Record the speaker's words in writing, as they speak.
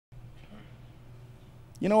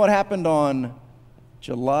You know what happened on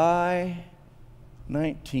July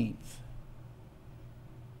 19th?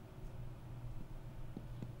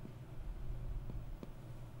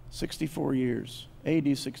 '64 years,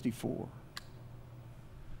 AD 64.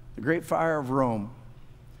 The Great Fire of Rome.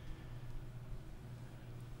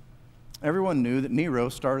 Everyone knew that Nero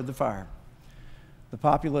started the fire. The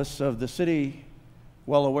populace of the city,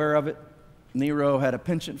 well aware of it. Nero had a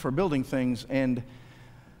penchant for building things, and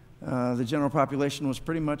the general population was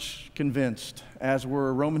pretty much convinced, as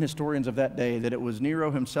were Roman historians of that day, that it was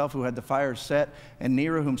Nero himself who had the fires set, and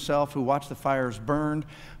Nero himself who watched the fires burned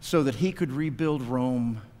so that he could rebuild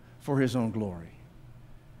Rome for his own glory.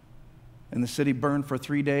 And the city burned for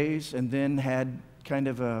 3 days and then had kind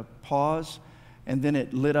of a pause, and then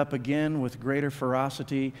it lit up again with greater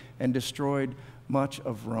ferocity and destroyed much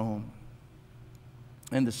of Rome.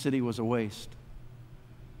 And the city was a waste.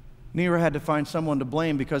 Nero had to find someone to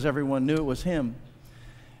blame because everyone knew it was him.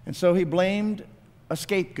 And so he blamed a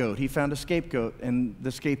scapegoat. He found a scapegoat, and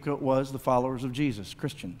the scapegoat was the followers of Jesus,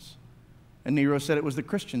 Christians. And Nero said it was the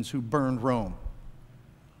Christians who burned Rome.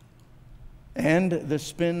 And the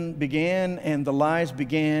spin began, and the lies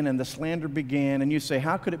began, and the slander began. And you say,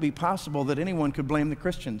 how could it be possible that anyone could blame the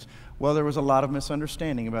Christians? Well, there was a lot of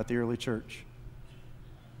misunderstanding about the early church.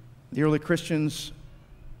 The early Christians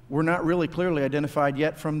were not really clearly identified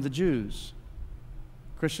yet from the Jews.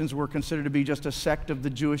 Christians were considered to be just a sect of the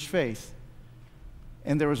Jewish faith.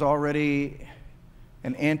 And there was already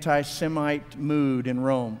an anti-Semite mood in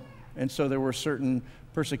Rome. And so there were certain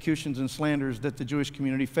persecutions and slanders that the Jewish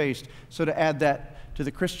community faced. So to add that to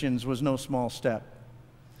the Christians was no small step.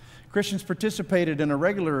 Christians participated in on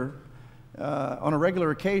a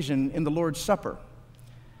regular occasion in the Lord's Supper.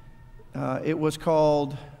 It was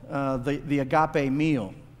called the agape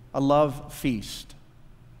meal, a love feast.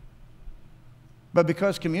 But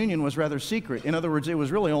because communion was rather secret, in other words, it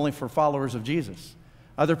was really only for followers of Jesus.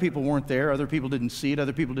 Other people weren't there, other people didn't see it,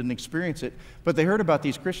 other people didn't experience it, but they heard about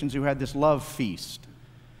these Christians who had this love feast.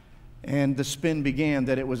 And the spin began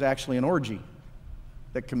that it was actually an orgy,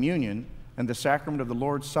 that communion and the sacrament of the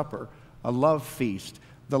Lord's Supper, a love feast,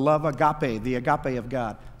 the love agape, the agape of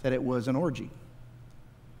God, that it was an orgy.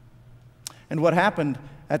 And what happened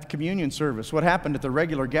at the communion service, what happened at the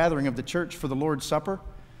regular gathering of the church for the Lord's Supper?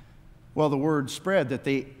 Well, the word spread that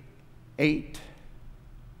they ate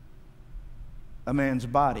a man's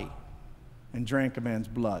body and drank a man's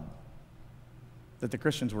blood, that the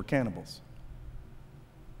Christians were cannibals.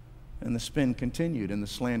 And the spin continued and the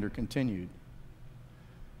slander continued.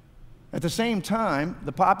 At the same time,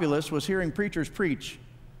 the populace was hearing preachers preach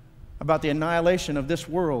about the annihilation of this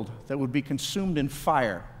world that would be consumed in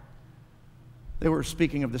fire. They were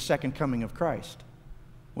speaking of the second coming of Christ,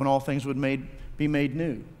 when all things would be made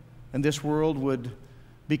new, and this world would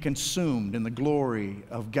be consumed in the glory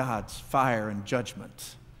of God's fire and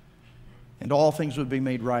judgment, and all things would be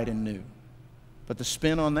made right and new. But the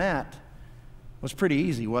spin on that was pretty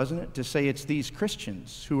easy, wasn't it? To say it's these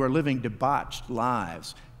Christians who are living debauched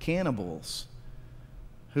lives, cannibals,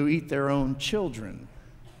 who eat their own children,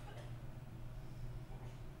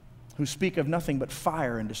 who speak of nothing but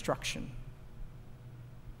fire and destruction.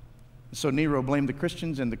 So Nero blamed the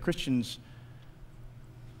Christians, and the Christians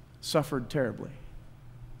suffered terribly.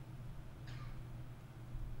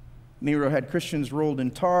 Nero had Christians rolled in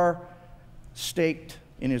tar, staked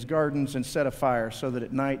in his gardens, and set afire so that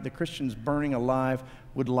at night the Christians burning alive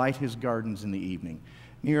would light his gardens in the evening.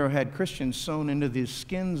 Nero had Christians sewn into the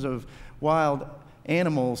skins of wild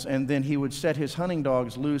animals, and then he would set his hunting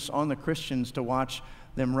dogs loose on the Christians to watch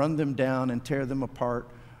them run them down and tear them apart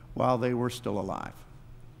while they were still alive.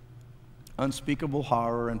 Unspeakable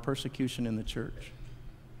horror and persecution in the church.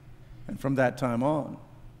 And from that time on,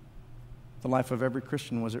 the life of every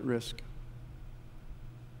Christian was at risk.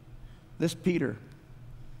 This Peter,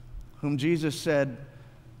 whom Jesus said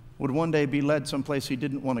would one day be led someplace he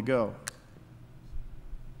didn't want to go,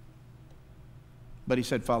 but he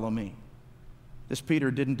said, "Follow me." This Peter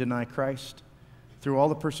didn't deny Christ. Through all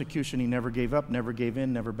the persecution, he never gave up, never gave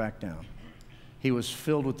in, never backed down. He was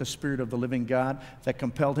filled with the Spirit of the living God that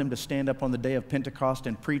compelled him to stand up on the day of Pentecost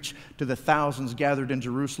and preach to the thousands gathered in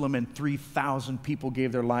Jerusalem, and 3,000 people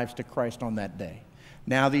gave their lives to Christ on that day.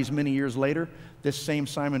 Now, these many years later, this same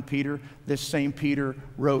Simon Peter, this same Peter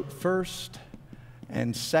wrote 1st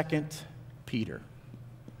and 2nd Peter,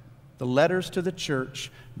 the letters to the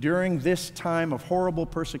church during this time of horrible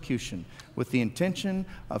persecution, with the intention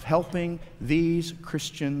of helping these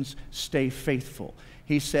Christians stay faithful.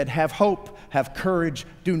 He said, have hope, have courage,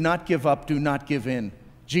 do not give up, do not give in.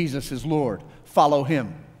 Jesus is Lord. Follow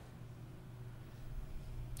him.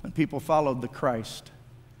 And people followed the Christ.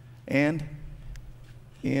 And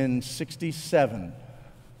In 67,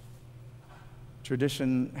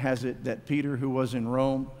 tradition has it that Peter, who was in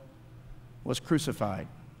Rome, was crucified.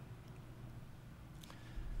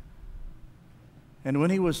 And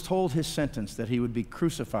when he was told his sentence that he would be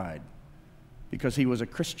crucified because he was a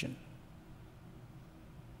Christian,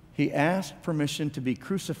 he asked permission to be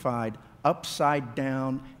crucified upside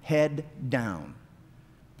down, head down,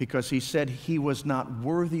 because he said he was not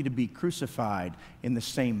worthy to be crucified in the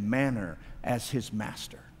same manner as his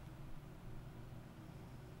master.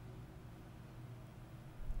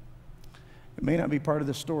 It may not be part of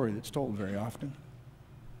the story that's told very often.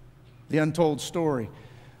 The untold story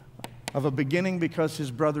of a beginning because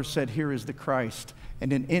his brother said, "Here is the Christ,"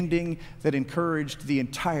 and an ending that encouraged the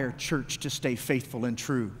entire church to stay faithful and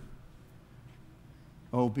true.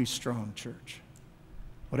 Oh, be strong, church.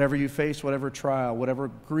 Whatever you face, whatever trial, whatever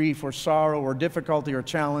grief or sorrow or difficulty or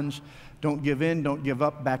challenge, don't give in, don't give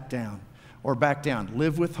up, back down. Or back down.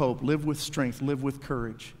 Live with hope, live with strength, live with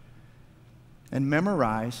courage. And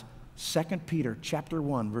memorize 2 Peter chapter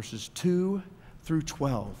 1, verses 2 through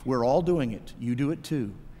 12. We're all doing it. You do it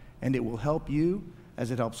too. And it will help you,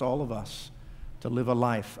 as it helps all of us, to live a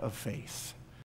life of faith.